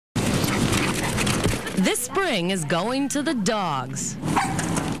This spring is going to the dogs.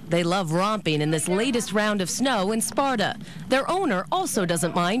 They love romping in this latest round of snow in Sparta. Their owner also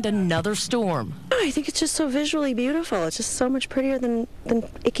doesn't mind another storm. I think it's just so visually beautiful. It's just so much prettier than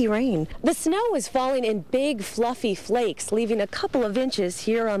icky rain. The snow is falling in big, fluffy flakes, leaving a couple of inches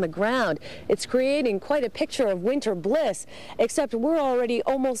here on the ground. It's creating quite a picture of winter bliss, except we're already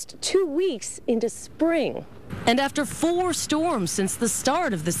almost 2 weeks into spring. And after 4 storms since the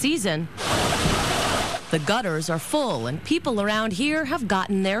start of the season, the gutters are full and people around here have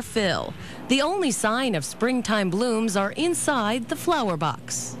gotten their fill. The only sign of springtime blooms are inside the flower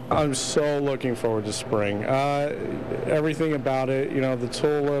box. I'm so looking forward to spring. Everything about it, you know, the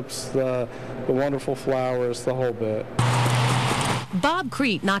tulips, the wonderful flowers, the whole bit. Bob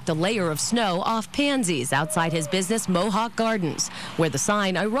Crete knocked a layer of snow off pansies outside his business Mohawk Gardens, where the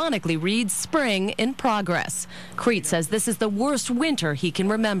sign ironically reads spring in progress. Crete says this is the worst winter he can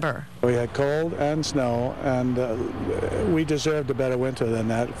remember. We had cold and snow, and we deserved a better winter than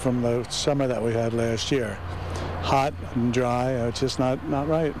that from the summer that we had last year. Hot and dry, it's just not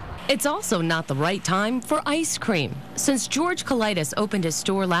right. It's also not the right time for ice cream. Since George Kalitis opened his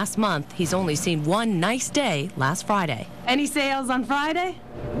store last month, he's only seen one nice day last Friday. Any sales on Friday?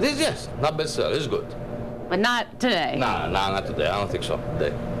 Yes, not bad sale. It's good. But not today? No, not today. I don't think so.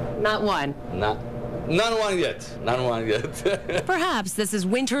 Today. Not one? Not one yet. Not one yet. Perhaps this is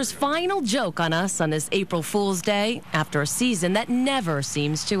winter's final joke on us on this April Fool's Day after a season that never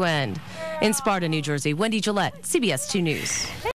seems to end. In Sparta, New Jersey, Wendy Gillette, CBS 2 News.